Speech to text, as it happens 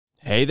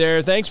Hey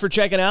there, thanks for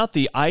checking out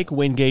the Ike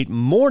Wingate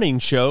Morning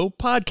Show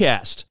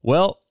podcast.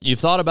 Well, you've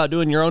thought about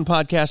doing your own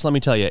podcast? Let me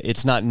tell you,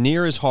 it's not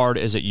near as hard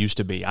as it used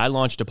to be. I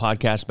launched a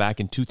podcast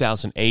back in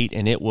 2008,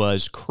 and it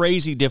was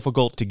crazy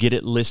difficult to get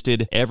it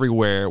listed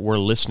everywhere where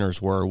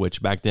listeners were, which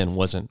back then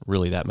wasn't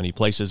really that many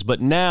places. But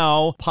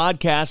now,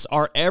 podcasts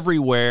are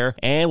everywhere,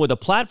 and with a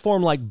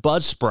platform like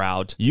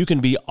Buzzsprout, you can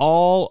be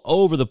all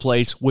over the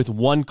place with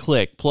one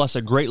click, plus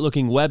a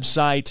great-looking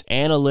website,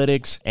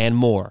 analytics, and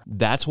more.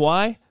 That's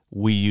why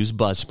we use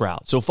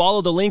Buzzsprout. So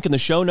follow the link in the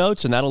show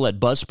notes, and that'll let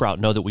Buzzsprout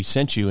know that we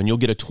sent you, and you'll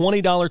get a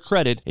 $20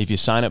 credit if you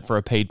sign up for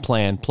a paid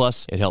plan.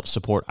 Plus, it helps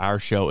support our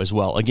show as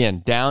well.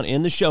 Again, down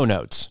in the show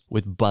notes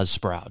with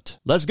Buzzsprout.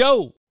 Let's go.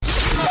 All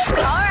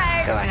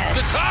right. Go ahead.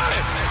 The time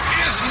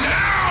is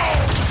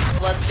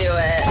now. Let's do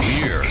it.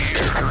 Here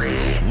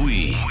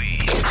we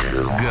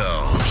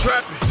go.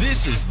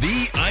 This is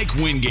the Ike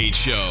Wingate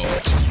Show.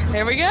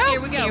 Here we go.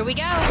 Here we go.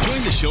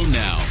 Join the show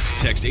now.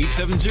 Text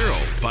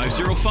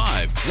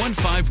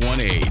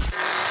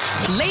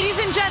 870-505-1518.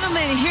 Ladies and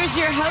gentlemen, here's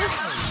your host,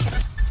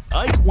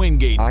 Ike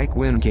Wingate. Ike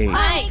Wingate.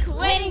 Ike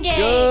Wingate.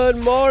 Good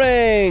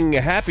morning.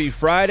 Happy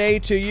Friday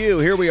to you.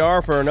 Here we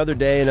are for another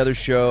day, another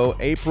show,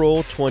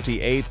 April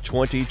 28th,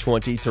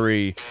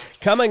 2023.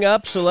 Coming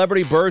up,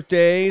 celebrity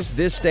birthdays,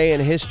 this day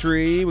in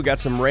history. We got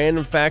some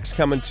random facts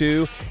coming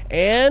too.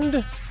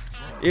 And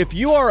if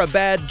you are a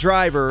bad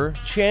driver,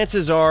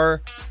 chances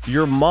are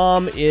your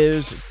mom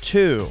is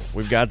too.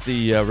 We've got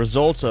the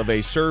results of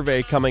a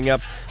survey coming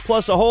up,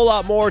 plus a whole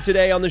lot more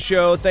today on the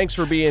show. Thanks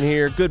for being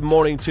here. Good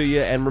morning to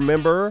you. And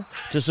remember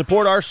to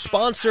support our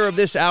sponsor of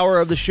this hour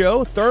of the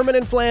show, Thurman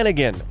and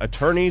Flanagan,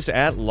 attorneys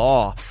at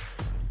law.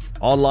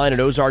 Online at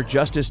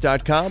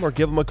ozarkjustice.com or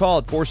give them a call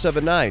at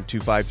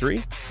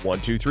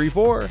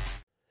 479-253-1234.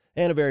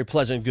 And a very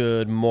pleasant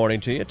good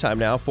morning to you. Time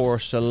now for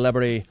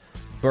celebrity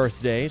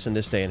birthdays in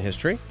this day in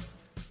history.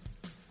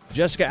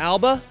 Jessica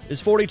Alba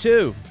is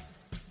 42.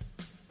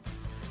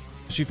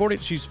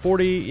 She's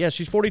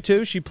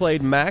 42. She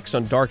played Max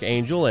on Dark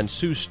Angel and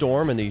Sue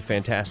Storm in the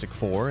Fantastic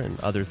Four and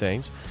other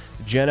things.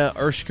 Jenna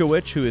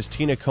Ushkowitz, who is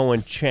Tina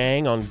Cohen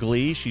Chang on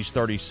Glee, she's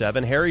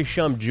 37. Harry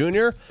Shum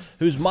Jr.,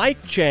 who's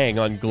Mike Chang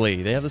on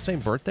Glee. They have the same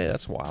birthday.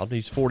 That's wild.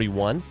 He's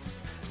 41.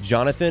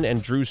 Jonathan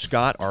and Drew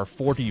Scott are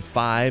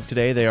 45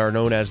 today. They are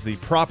known as the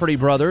Property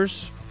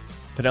Brothers.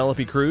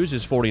 Penelope Cruz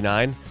is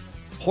 49.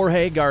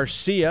 Jorge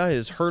Garcia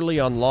is Hurley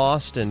on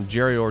Lost and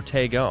Jerry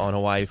Ortega on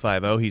Hawaii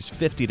Five-0. He's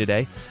 50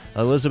 today.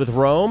 Elizabeth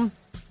Rom.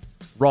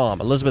 I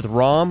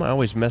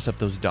always mess up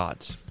those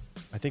dots.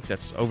 I think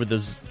that's over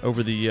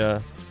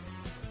the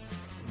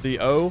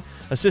O.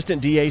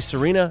 Assistant DA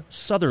Serena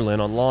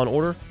Sutherland on Law &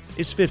 Order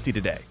is 50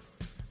 today.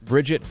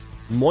 Bridget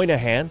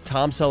Moynihan,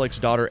 Tom Selleck's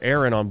daughter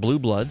Erin on Blue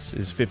Bloods,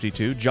 is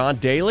 52. John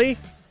Daly,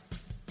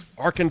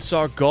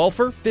 Arkansas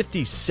golfer,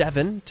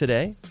 57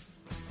 today.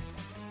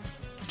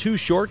 Too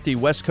Short, the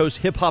West Coast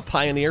hip-hop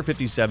pioneer,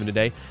 57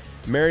 today.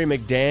 Mary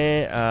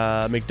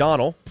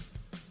McDonnell,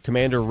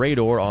 Commander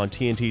Rador on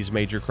TNT's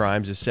Major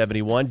Crimes, is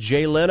 71.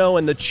 Jay Leno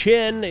and the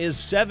Chin is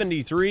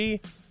 73.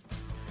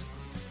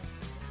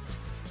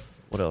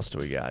 What else do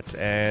we got?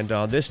 And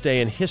on this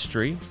day in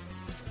history,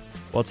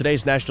 well,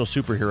 today's National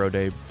Superhero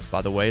Day,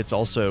 by the way. It's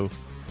also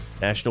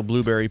National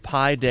Blueberry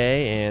Pie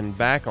Day. And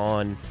back in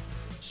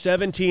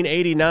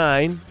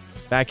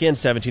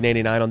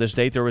 1789 on this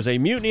date, there was a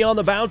mutiny on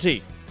the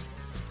Bounty.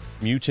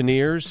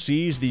 Mutineers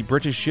seized the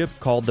British ship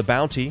called the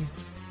Bounty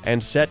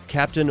and set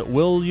Captain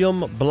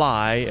William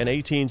Bligh and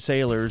 18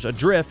 sailors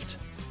adrift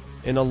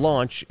in a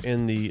launch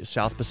in the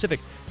South Pacific.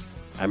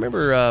 I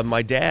remember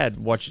my dad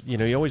watched,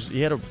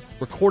 he had a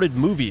recorded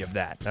movie of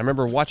that. I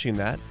remember watching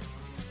that,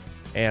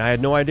 and I had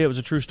no idea it was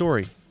a true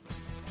story.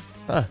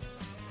 Huh.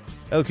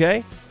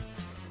 Okay.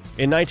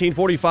 In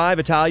 1945,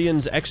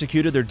 Italians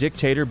executed their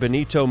dictator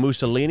Benito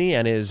Mussolini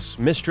and his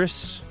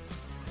mistress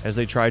as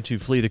they tried to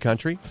flee the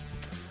country.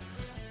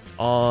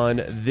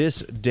 On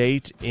this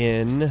date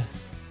in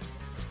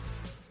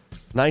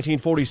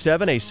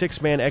 1947, a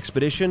six-man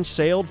expedition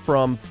sailed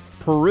from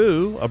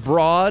Peru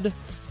aboard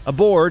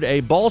a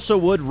balsa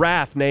wood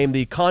raft named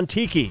the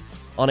Kon-Tiki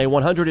on a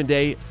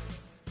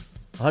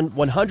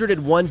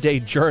 101-day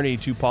journey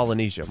to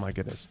Polynesia. My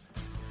goodness.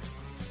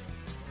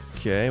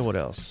 Okay, what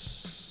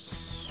else?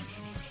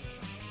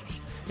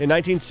 In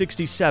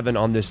 1967,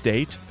 on this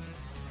date,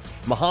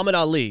 Muhammad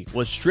Ali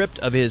was stripped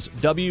of his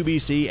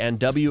WBC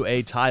and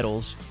WA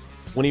titles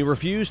when he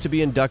refused to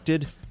be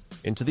inducted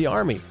into the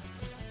Army.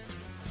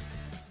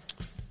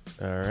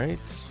 All right.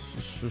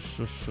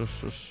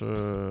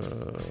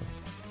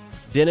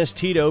 Dennis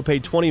Tito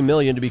paid $20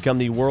 million to become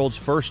the world's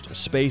first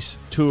space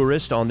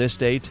tourist on this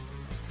date.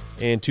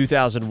 In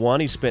 2001,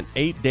 he spent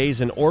 8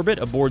 days in orbit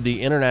aboard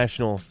the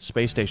International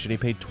Space Station. He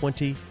paid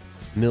 $20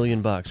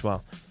 million.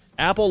 Wow.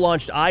 Apple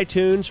launched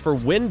iTunes for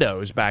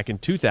Windows back in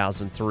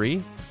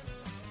 2003.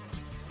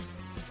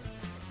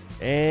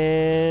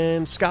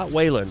 And Scott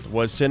Wayland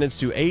was sentenced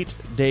to 8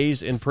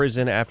 days in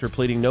prison after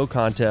pleading no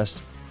contest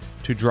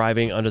to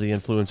driving under the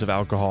influence of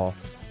alcohol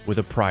with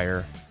a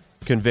prior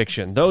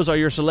conviction. Those are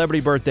your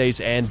celebrity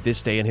birthdays and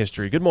this day in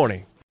history. Good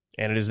morning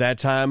And it is that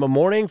time of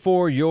morning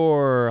for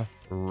your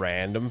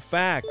random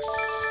facts.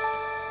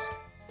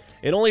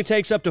 It only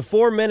takes up to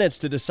 4 minutes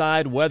to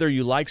decide whether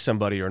you like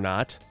somebody or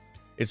not.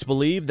 It's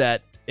believed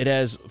that it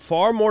has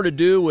far more to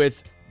do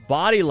with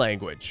body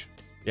language.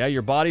 Yeah,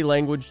 your body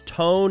language,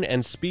 tone,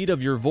 and speed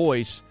of your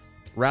voice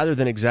rather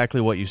than exactly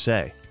what you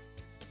say.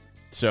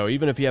 So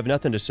even if you have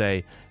nothing to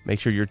say, make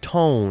sure your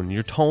tone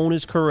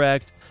is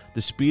correct,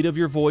 the speed of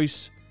your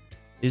voice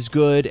is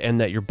good, and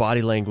that your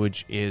body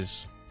language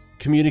is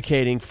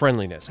communicating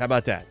friendliness. How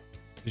about that?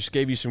 Just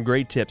gave you some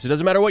great tips. It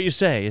doesn't matter what you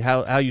say,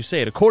 how you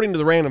say it, according to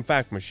the Random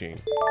Fact Machine.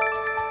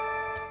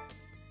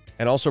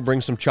 And also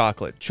bring some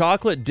chocolate.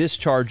 Chocolate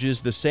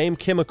discharges the same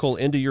chemical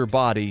into your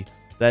body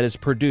that is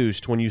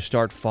produced when you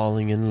start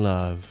falling in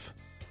love.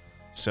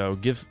 So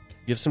give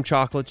some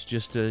chocolates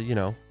just to,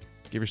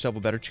 give yourself a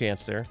better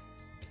chance there.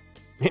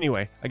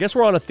 Anyway, I guess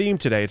we're on a theme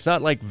today. It's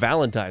not like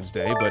Valentine's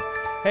Day, but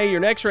hey,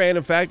 your next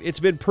random fact, it's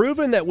been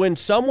proven that when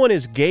someone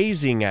is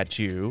gazing at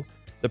you,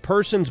 the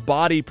person's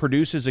body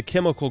produces a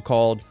chemical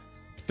called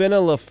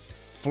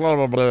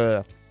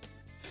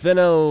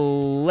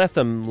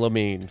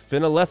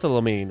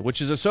phenylethylamine,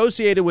 which is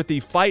associated with the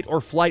fight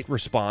or flight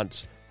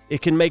response.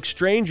 It can make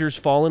strangers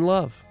fall in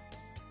love.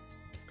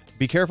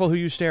 Be careful who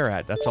you stare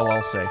at. That's all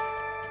I'll say.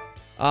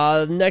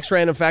 Next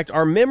random fact,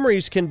 our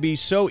memories can be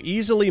so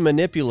easily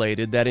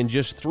manipulated that in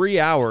just 3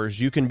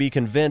 hours, you can be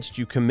convinced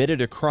you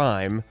committed a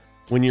crime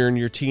when you're in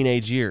your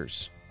teenage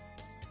years,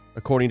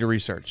 according to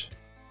research.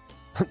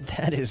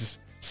 That is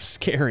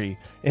scary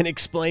and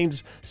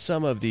explains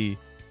some of the,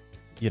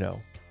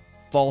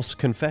 false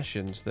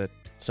confessions that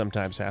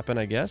sometimes happen,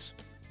 I guess.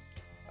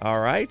 All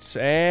right,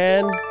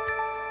 and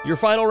your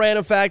final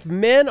random fact,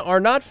 men are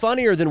not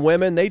funnier than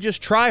women. They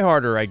just try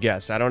harder, I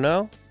guess. I don't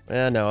know.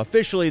 No,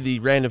 officially the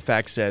random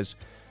fact says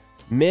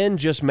men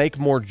just make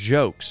more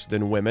jokes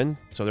than women.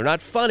 So they're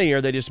not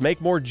funnier, they just make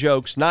more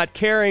jokes, not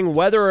caring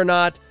whether or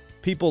not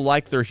people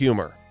like their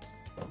humor.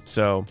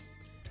 So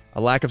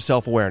a lack of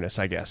self-awareness,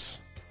 I guess.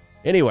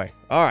 Anyway,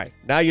 all right,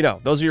 now you know.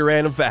 Those are your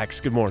random facts.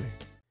 Good morning.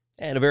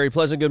 And a very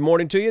pleasant good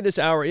morning to you. This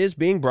hour is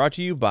being brought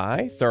to you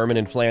by Thurman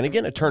and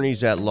Flanagan,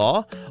 attorneys at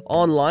law,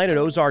 online at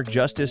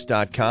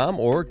ozarkjustice.com,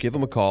 or give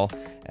them a call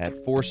at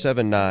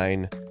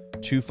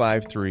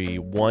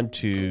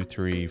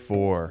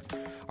 479-253-1234.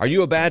 Are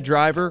you a bad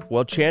driver?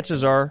 Well,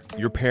 chances are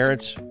your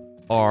parents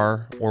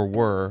are or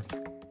were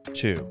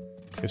too.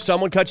 If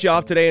someone cuts you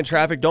off today in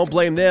traffic, don't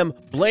blame them.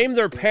 Blame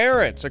their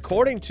parents.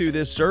 According to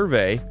this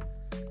survey,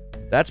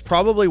 that's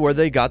probably where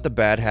they got the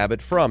bad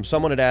habit from.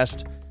 Someone had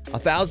asked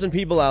 1,000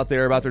 people out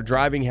there about their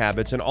driving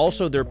habits and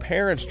also their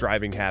parents'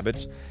 driving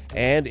habits.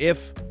 And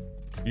if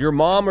your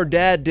mom or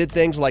dad did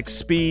things like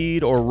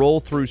speed or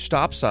roll through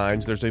stop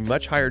signs, there's a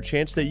much higher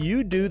chance that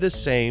you do the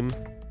same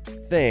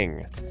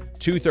thing.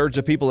 2/3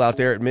 of people out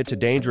there admit to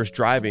dangerous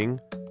driving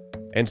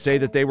and say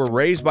that they were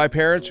raised by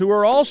parents who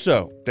are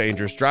also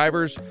dangerous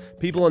drivers.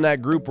 People in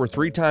that group were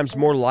 3 times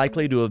more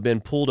likely to have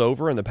been pulled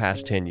over in the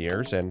past 10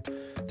 years and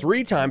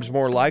 3 times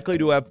more likely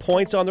to have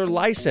points on their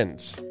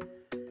license.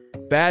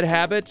 Bad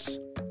habits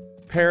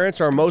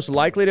parents are most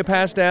likely to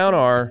pass down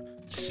are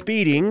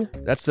speeding.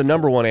 That's the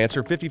number one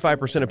answer.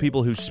 55% of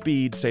people who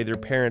speed say their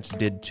parents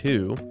did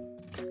too.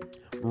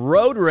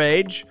 Road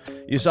rage.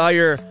 You saw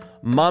your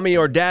mommy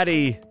or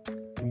daddy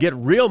get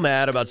real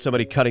mad about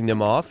somebody cutting them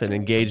off and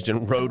engaged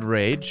in road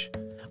rage.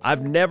 I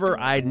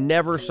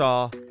never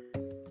saw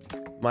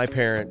my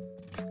parent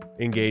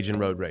engage in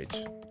road rage,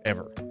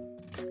 ever.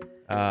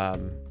 I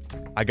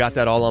got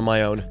that all on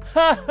my own.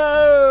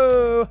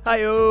 Ha-ho!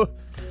 Hi-yo!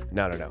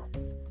 No.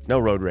 No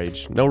road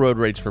rage. No road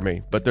rage for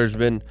me. But there's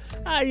been,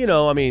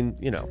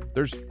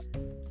 there's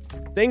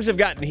things have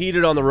gotten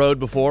heated on the road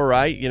before,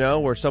 right?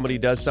 Where somebody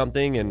does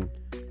something and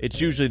it's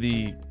usually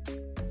the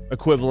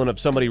equivalent of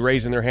somebody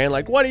raising their hand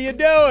like, what are you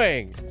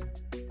doing?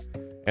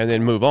 And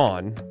then move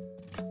on.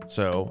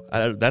 So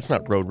that's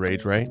not road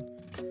rage, right?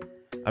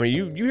 I mean,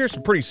 you hear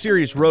some pretty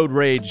serious road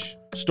rage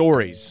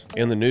stories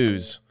in the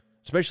news,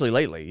 especially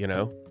lately,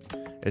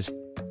 As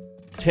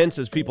tense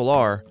as people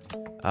are,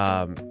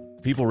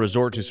 people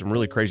resort to some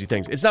really crazy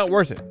things. It's not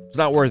worth it. It's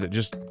not worth it.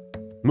 Just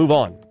move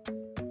on.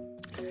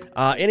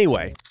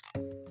 Anyway.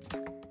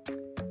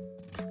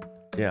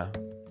 Yeah.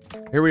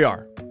 Here we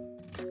are.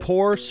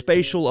 Poor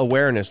spatial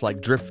awareness, like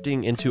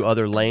drifting into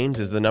other lanes,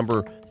 is the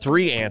number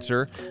 3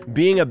 answer.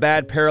 Being a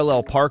bad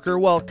parallel parker,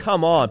 well,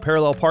 come on.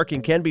 Parallel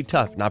parking can be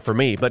tough. Not for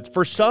me, but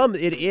for some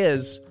it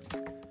is.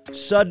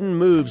 Sudden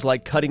moves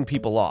like cutting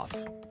people off.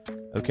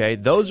 Okay,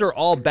 those are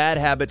all bad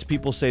habits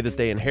people say that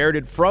they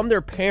inherited from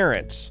their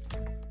parents.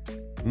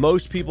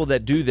 Most people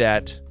that do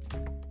that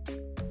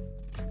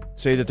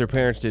say that their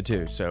parents did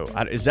too. So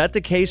is that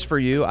the case for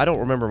you? I don't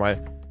remember my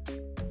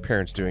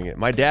parents doing it.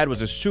 My dad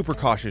was a super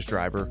cautious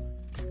driver.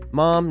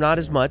 Mom, not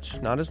as much,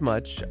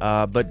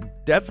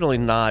 but definitely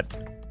not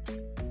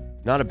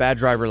a bad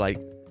driver like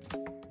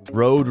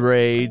road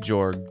rage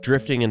or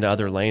drifting into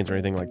other lanes or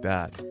anything like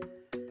that.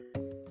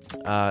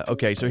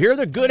 Okay, so here are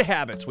the good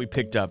habits we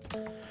picked up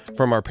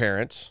from our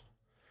parents.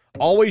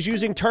 Always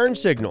using turn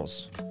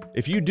signals.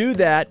 If you do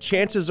that,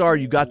 chances are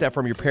you got that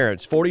from your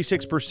parents.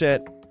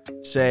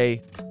 46%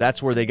 say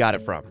that's where they got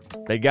it from.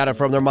 They got it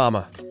from their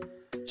mama.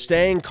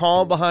 Staying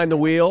calm behind the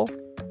wheel,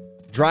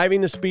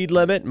 driving the speed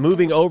limit,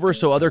 moving over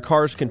so other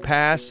cars can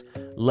pass,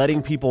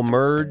 letting people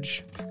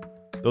merge.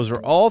 Those are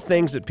all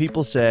things that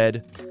people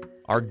said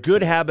are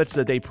good habits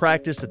that they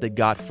practice that they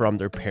got from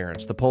their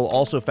parents. The poll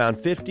also found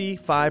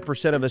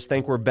 55% of us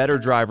think we're better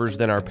drivers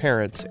than our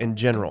parents in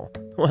general.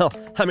 Well,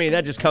 I mean,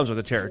 that just comes with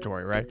the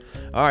territory, right?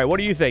 All right, what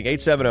do you think?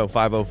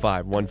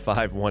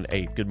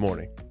 870-505-1518. Good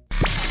morning.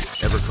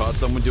 Ever caught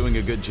someone doing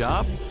a good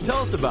job? Tell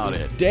us about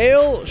it.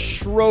 Dale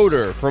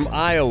Schroeder from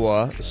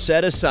Iowa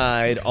set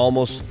aside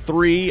almost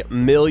 $3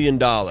 million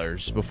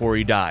before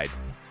he died.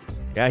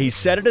 Yeah, he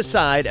set it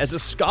aside as a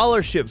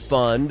scholarship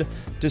fund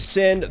to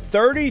send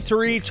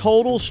 33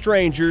 total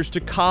strangers to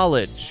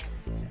college.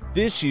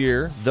 This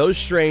year, those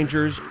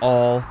strangers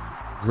all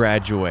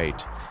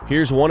graduate.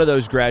 Here's one of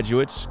those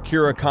graduates,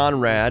 Kira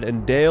Conrad,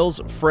 and Dale's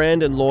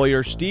friend and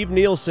lawyer, Steve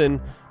Nielsen,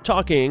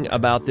 talking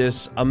about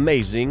this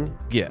amazing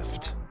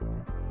gift.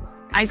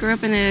 I grew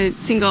up in a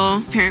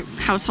single-parent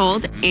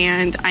household,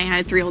 and I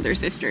had 3 older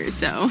sisters,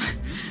 so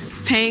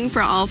paying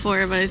for all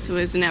 4 of us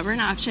was never an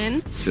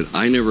option. I said,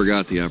 I never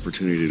got the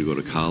opportunity to go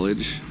to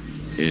college,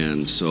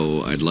 and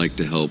so I'd like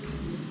to help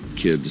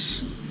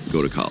kids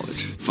go to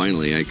college.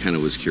 Finally, I kind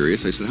of was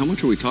curious. I said, how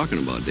much are we talking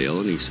about, Dale?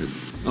 And he said,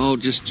 oh,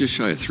 just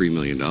shy of $3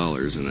 million,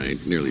 and I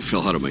nearly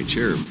fell out of my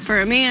chair.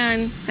 For a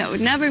man that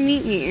would never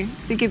meet me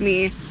to give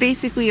me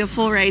basically a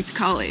full ride to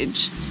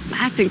college,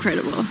 that's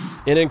incredible.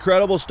 An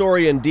incredible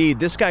story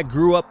indeed. This guy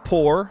grew up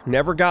poor,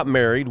 never got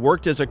married,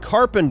 worked as a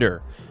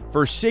carpenter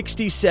for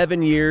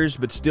 67 years,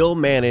 but still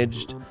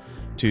managed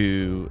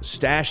to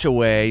stash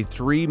away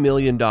 $3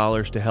 million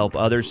to help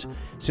others.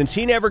 Since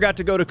he never got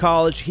to go to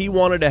college, he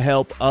wanted to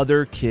help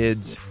other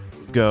kids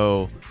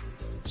go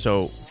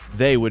so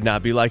they would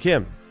not be like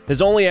him.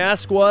 His only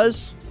ask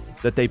was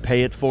that they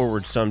pay it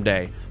forward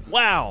someday.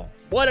 Wow,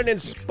 what an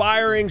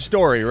inspiring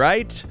story,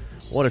 right?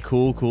 What a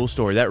cool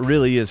story. That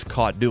really is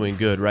caught doing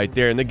good right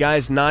there. And the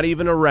guy's not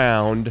even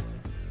around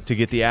to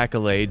get the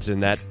accolades,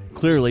 and that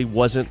clearly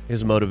wasn't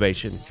his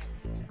motivation.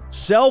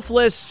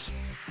 Selfless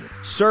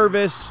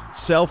service,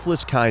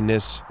 selfless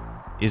kindness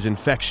is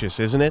infectious,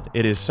 isn't it?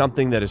 It is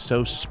something that is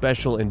so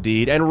special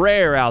indeed and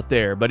rare out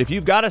there. But if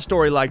you've got a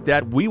story like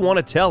that, we want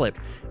to tell it.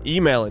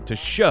 Email it to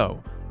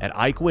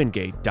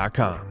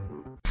show@ikewingate.com.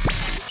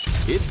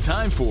 It's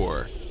time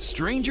for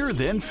Stranger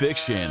Than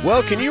Fiction.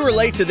 Well, can you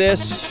relate to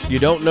this? You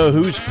don't know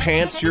whose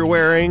pants you're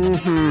wearing?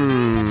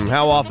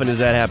 How often does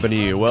that happen to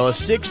you? Well, a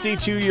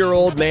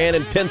 62-year-old man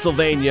in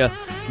Pennsylvania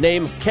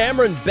named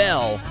Cameron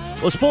Bell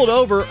was pulled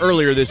over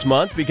earlier this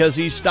month because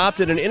he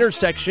stopped at an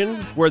intersection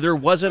where there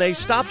wasn't a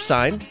stop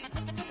sign.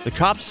 The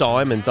cops saw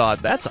him and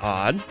thought, that's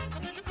odd.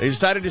 They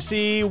decided to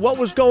see what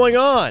was going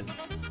on.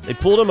 They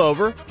pulled him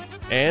over,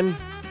 and,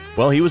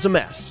 well, he was a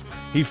mess.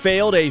 He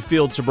failed a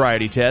field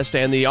sobriety test,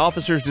 and the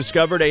officers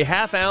discovered a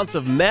half ounce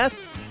of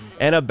meth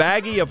and a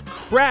baggie of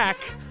crack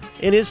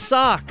in his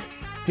sock.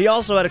 He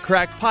also had a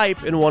cracked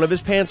pipe in one of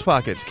his pants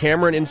pockets.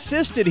 Cameron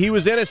insisted he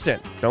was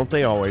innocent. Don't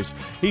they always?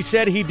 He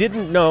said he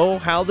didn't know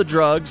how the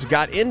drugs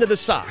got into the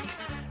sock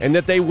and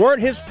that they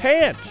weren't his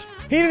pants.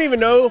 He didn't even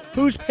know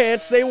whose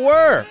pants they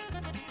were.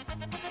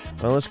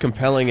 Well, as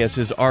compelling as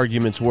his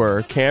arguments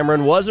were,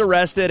 Cameron was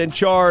arrested and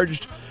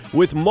charged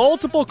with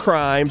multiple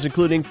crimes,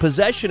 including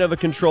possession of a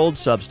controlled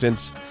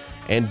substance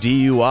and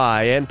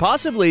DUI, and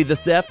possibly the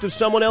theft of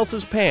someone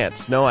else's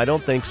pants. No, I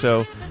don't think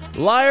so.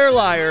 Liar,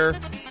 liar,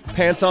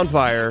 pants on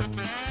fire.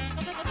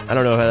 I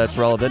don't know how that's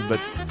relevant,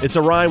 but it's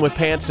a rhyme with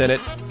pants in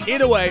it.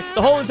 Either way,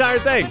 the whole entire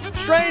thing,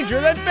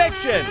 stranger than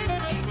fiction.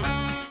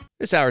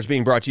 This hour is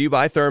being brought to you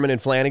by Thurman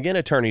and Flanagan,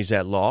 attorneys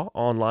at law,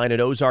 online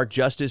at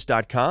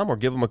ozarkjustice.com, or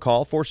give them a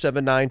call,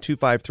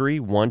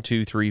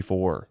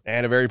 479-253-1234.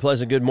 And a very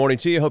pleasant good morning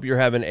to you. Hope you're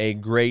having a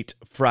great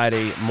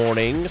Friday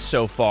morning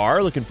so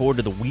far. Looking forward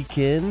to the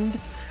weekend,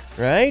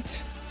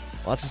 right?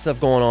 Lots of stuff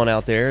going on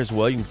out there as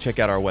well. You can check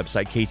out our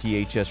website,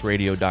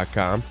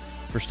 kthsradio.com,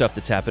 for stuff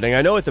that's happening.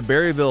 I know at the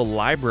Berryville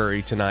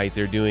Library tonight,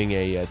 they're doing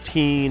a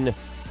teen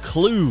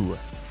Clue,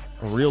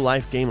 a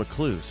real-life game of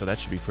Clue, so that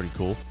should be pretty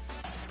cool.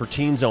 For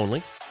teens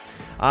only.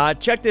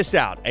 Check this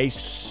out. A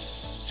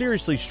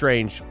seriously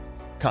strange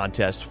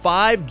contest.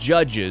 5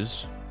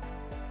 judges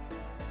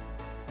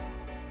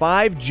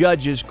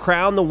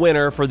crown the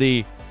winner for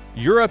the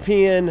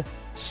European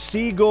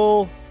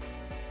Seagull.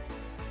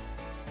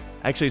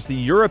 Actually, it's the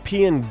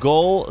European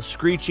Gull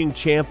Screeching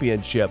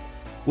Championship,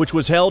 which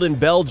was held in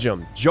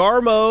Belgium.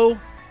 Jarmo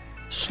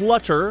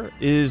Slutter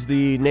is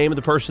the name of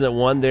the person that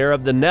won there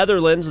of the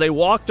Netherlands. They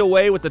walked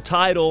away with the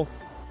title,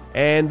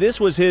 and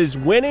this was his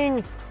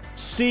winning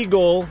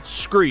seagull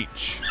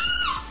screech.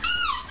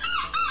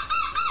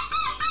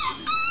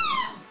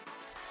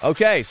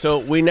 Okay, so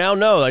we now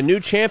know a new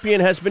champion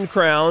has been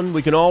crowned.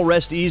 We can all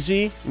rest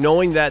easy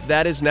knowing that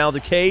that is now the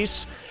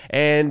case.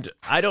 And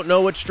I don't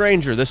know what's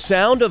stranger, the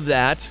sound of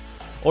that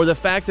or the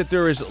fact that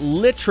there is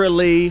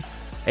literally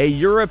a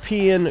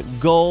European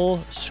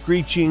Gull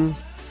Screeching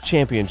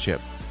Championship.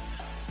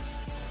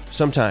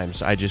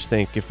 Sometimes I just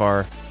think if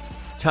our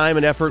time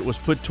and effort was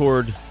put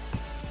toward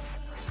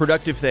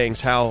productive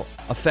things, how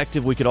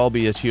effective we could all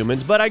be as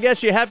humans. But I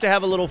guess you have to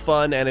have a little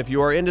fun, and if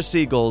you are into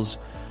seagulls,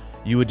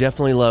 you would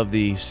definitely love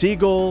the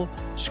Seagull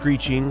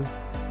Screeching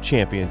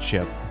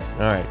Championship. All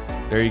right,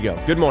 there you go.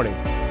 Good morning.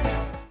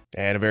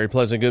 And a very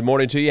pleasant good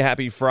morning to you.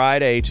 Happy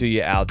Friday to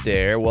you out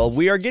there. Well,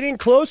 we are getting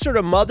closer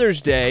to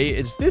Mother's Day.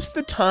 Is this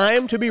the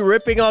time to be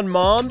ripping on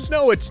moms?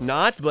 No, it's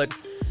not, but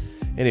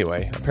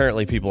anyway,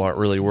 apparently people aren't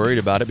really worried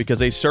about it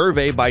because a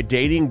survey by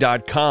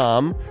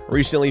Dating.com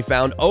recently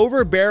found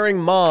overbearing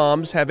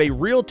moms have a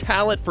real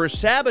talent for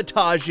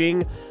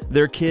sabotaging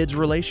their kids'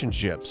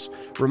 relationships.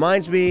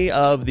 Reminds me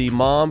of the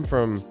mom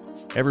from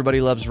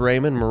Everybody Loves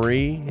Raymond,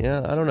 Marie.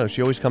 Yeah, I don't know.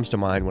 She always comes to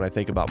mind when I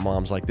think about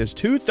moms like this.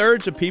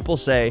 2/3 of people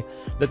say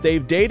that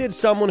they've dated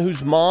someone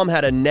whose mom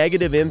had a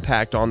negative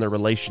impact on their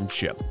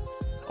relationship.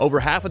 Over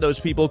half of those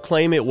people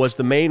claim it was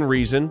the main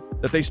reason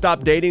that they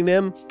stopped dating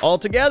them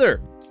altogether.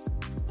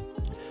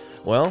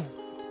 Well,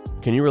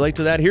 can you relate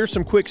to that? Here's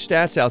some quick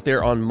stats out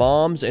there on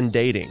moms and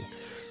dating.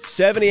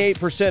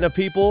 78%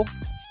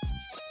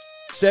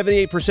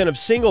 of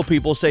single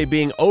people say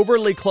being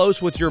overly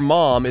close with your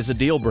mom is a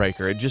deal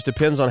breaker. It just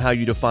depends on how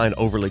you define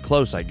overly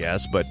close, I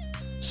guess, but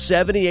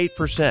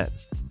 78%.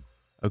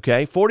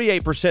 Okay,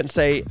 48%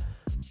 say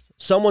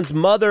someone's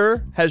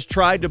mother has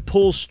tried to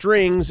pull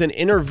strings and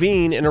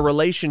intervene in a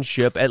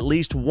relationship at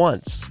least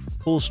once.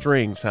 Pull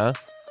strings, huh?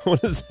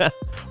 What does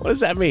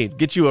that mean?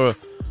 Get you a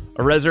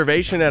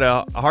reservation at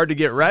a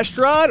hard-to-get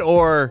restaurant,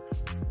 or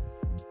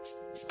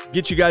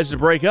get you guys to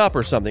break up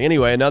or something?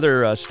 Anyway,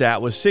 another stat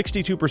was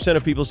 62%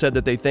 of people said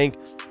that they think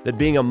that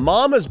being a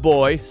mama's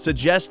boy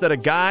suggests that a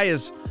guy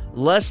is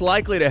less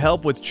likely to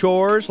help with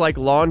chores like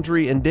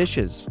laundry and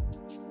dishes.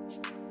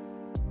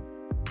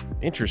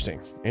 Interesting.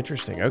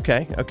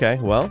 Okay.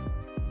 Well,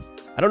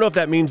 I don't know if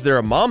that means they're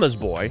a mama's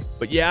boy,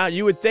 but yeah,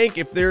 you would think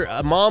if they're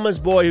a mama's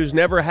boy who's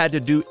never had to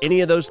do any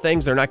of those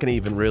things, they're not going to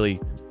do them.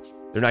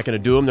 They're not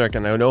going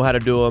to know how to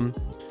do them.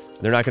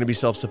 They're not going to be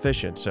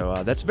self-sufficient.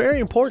 So that's very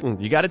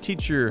important. You got to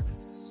teach your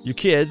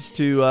kids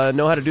to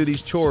know how to do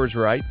these chores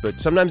right, but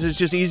sometimes it's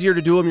just easier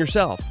to do them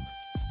yourself.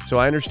 So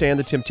I understand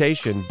the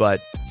temptation,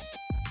 but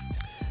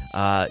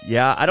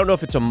yeah, I don't know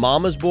if it's a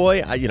mama's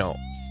boy.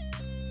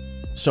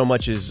 So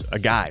much as a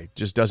guy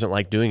just doesn't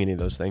like doing any of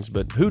those things,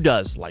 but who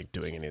does like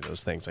doing any of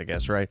those things, I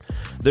guess, right?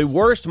 The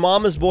worst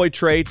mama's boy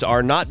traits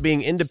are not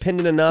being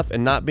independent enough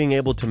and not being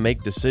able to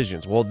make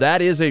decisions. Well,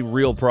 that is a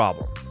real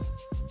problem.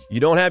 You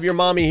don't have your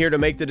mommy here to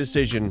make the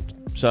decision,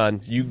 son.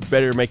 You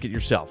better make it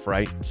yourself,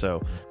 right?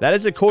 So that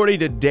is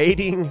according to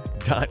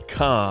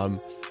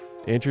Dating.com.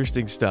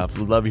 Interesting stuff.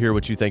 We'd love to hear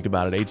what you think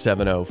about it.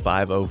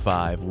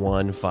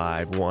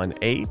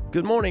 870-505-1518.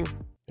 Good morning.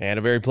 And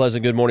a very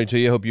pleasant good morning to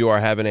you. Hope you are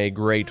having a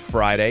great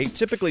Friday.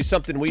 Typically,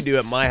 something we do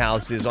at my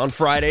house is on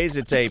Fridays,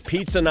 it's a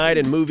pizza night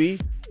and movie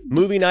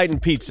night and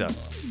pizza.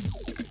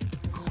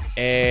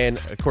 And,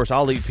 of course,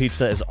 I'll eat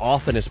pizza as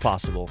often as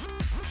possible.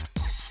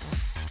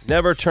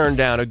 Never turn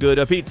down a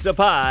good pizza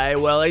pie.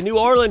 Well, a New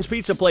Orleans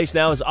pizza place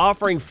now is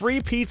offering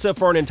free pizza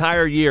for an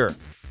entire year.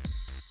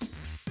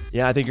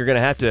 Yeah, I think you're going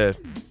to have to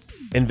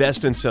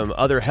invest in some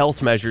other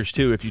health measures,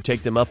 too, if you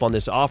take them up on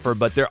this offer.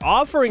 But they're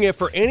offering it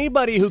for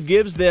anybody who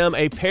gives them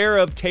a pair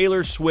of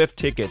Taylor Swift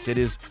tickets. It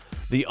is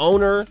the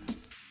owner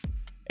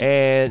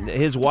and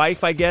his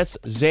wife, I guess,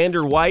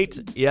 Xander White,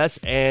 yes,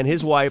 and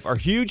his wife are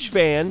huge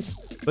fans,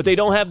 but they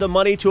don't have the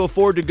money to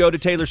afford to go to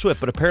Taylor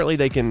Swift. But apparently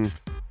they can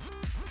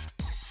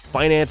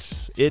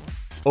finance it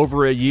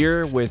over a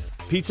year with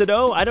pizza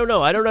dough. I don't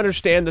know. I don't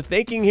understand the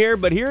thinking here,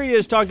 but here he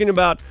is talking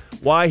about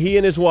why he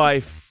and his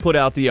wife put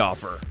out the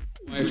offer.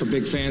 My wife are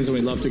big fans and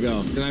we'd love to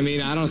go. And I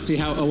mean, I don't see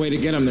a way to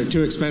get them. They're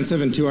too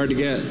expensive and too hard to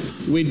get.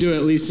 We'd do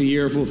at least a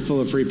year full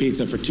of free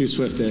pizza for 2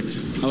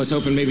 Swifticks. I was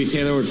hoping maybe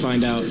Taylor would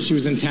find out. She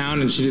was in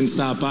town and she didn't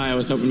stop by. I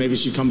was hoping maybe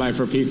she'd come by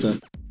for pizza.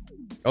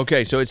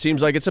 Okay, so it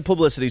seems like it's a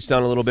publicity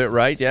stunt a little bit,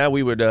 right? Yeah,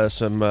 we would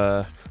at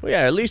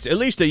least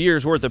a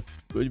year's worth of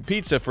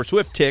pizza for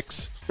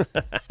Swifticks.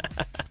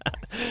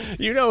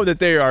 You know that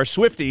they are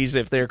Swifties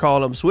if they're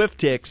calling them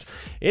Swifticks.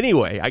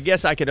 Anyway, I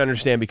guess I could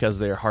understand because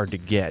they're hard to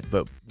get,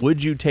 but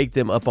would you take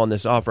them up on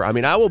this offer? I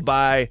mean, I would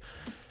buy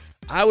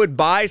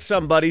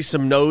somebody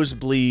some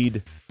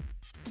nosebleed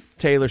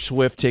Taylor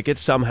Swift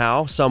tickets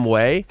somehow, some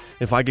way,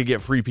 if I could get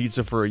free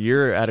pizza for a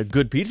year at a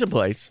good pizza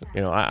place.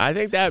 I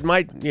think that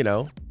might,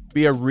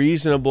 be a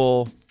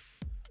reasonable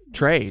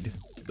trade.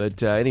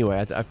 But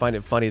anyway, I find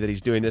it funny that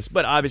he's doing this.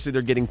 But obviously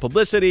they're getting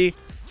publicity,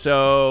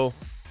 so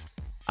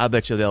I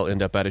bet you they'll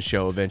end up at a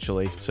show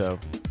eventually. So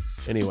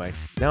anyway,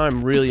 now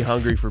I'm really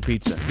hungry for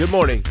pizza. Good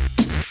morning.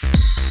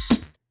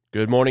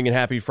 Good morning and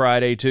happy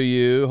Friday to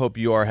you. Hope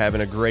you are having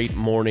a great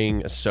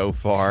morning so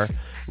far.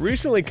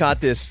 Recently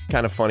caught this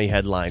kind of funny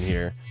headline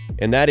here,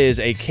 and that is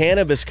a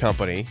cannabis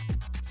company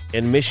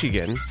in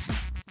Michigan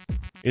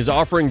is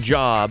offering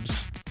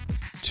jobs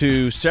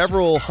to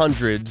several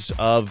hundreds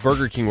of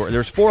Burger King workers.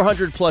 There's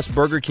 400 plus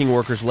Burger King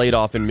workers laid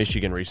off in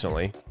Michigan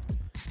recently.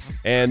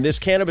 And this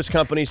cannabis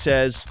company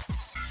says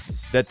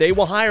that they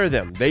will hire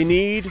them. They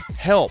need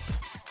help.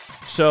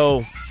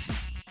 So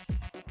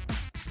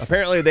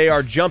apparently they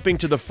are jumping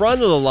to the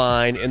front of the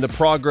line in the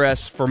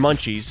progress for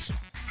Munchies.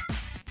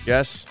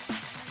 Yes.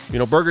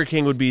 Burger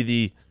King would be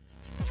the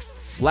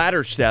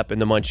latter step in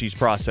the Munchies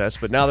process,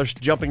 but now they're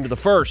jumping to the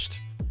first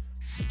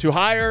to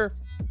hire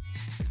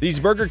these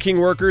Burger King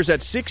workers at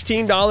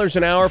 $16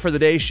 an hour for the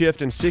day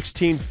shift and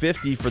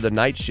 $16.50 for the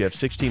night shift,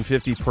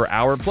 $16.50 per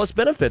hour plus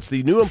benefits.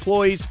 The new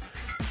employees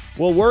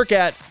will work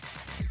at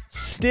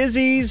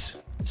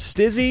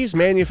Stizzy's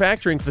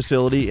manufacturing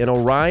facility in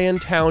Orion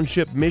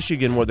Township,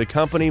 Michigan, where the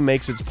company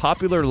makes its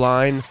popular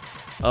line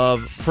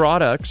of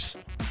products.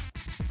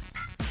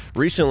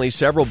 Recently,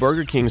 several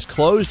Burger Kings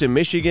closed in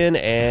Michigan,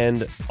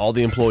 and all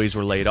the employees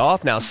were laid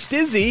off. Now,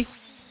 Stizzy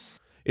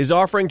is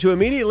offering to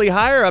immediately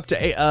hire up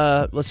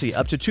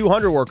to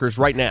 200 workers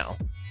right now.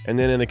 And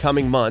then in the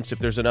coming months, if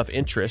there's enough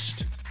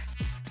interest,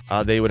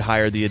 they would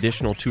hire the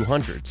additional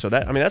 200. So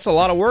that's a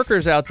lot of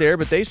workers out there,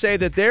 but they say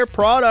that their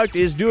product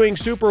is doing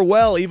super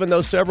well, even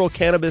though several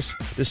cannabis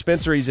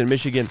dispensaries in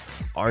Michigan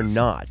are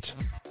not.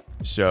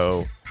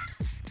 So,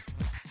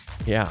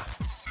 yeah.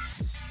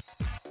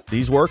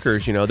 These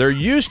workers, they're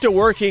used to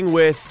working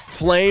with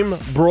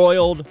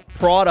flame-broiled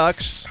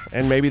products,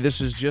 and maybe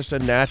this is just a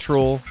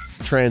natural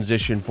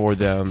transition for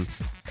them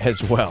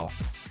as well.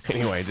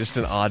 Anyway, just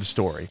an odd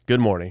story. Good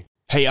morning.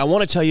 Hey, I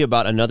want to tell you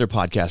about another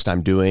podcast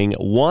I'm doing,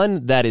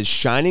 one that is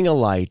shining a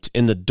light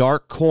in the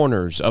dark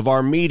corners of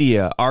our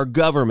media, our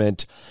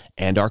government,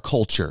 and our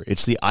culture.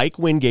 It's the Ike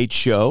Wingate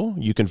Show.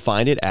 You can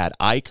find it at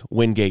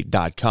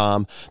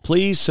IkeWingate.com.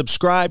 Please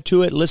subscribe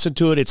to it, listen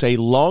to it. It's a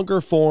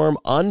longer form,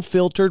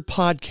 unfiltered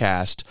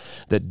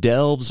podcast that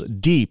delves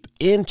deep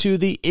into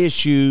the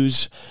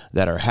issues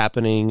that are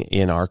happening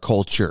in our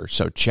culture.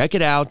 So check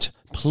it out,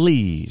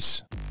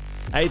 please.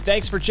 Hey,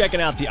 thanks for checking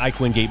out the Ike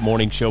Wingate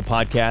Morning Show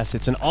podcast.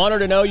 It's an honor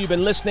to know you've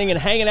been listening and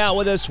hanging out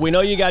with us. We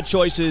know you got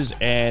choices,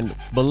 and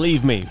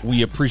believe me,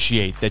 we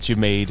appreciate that you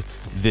made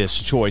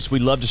this choice.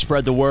 We'd love to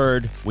spread the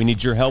word. We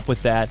need your help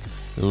with that.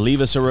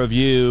 Leave us a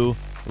review,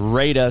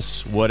 rate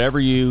us, whatever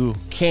you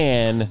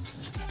can,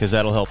 because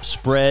that'll help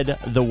spread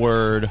the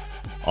word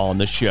on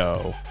the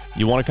show.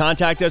 You want to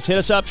contact us, hit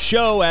us up,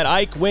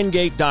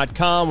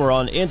 show@IkeWingate.com. We're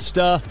on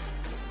Insta.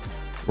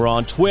 We're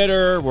on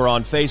Twitter, we're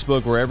on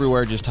Facebook, we're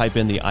everywhere. Just type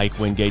in the Ike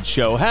Wingate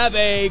Show. Have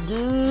a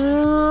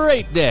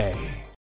great day.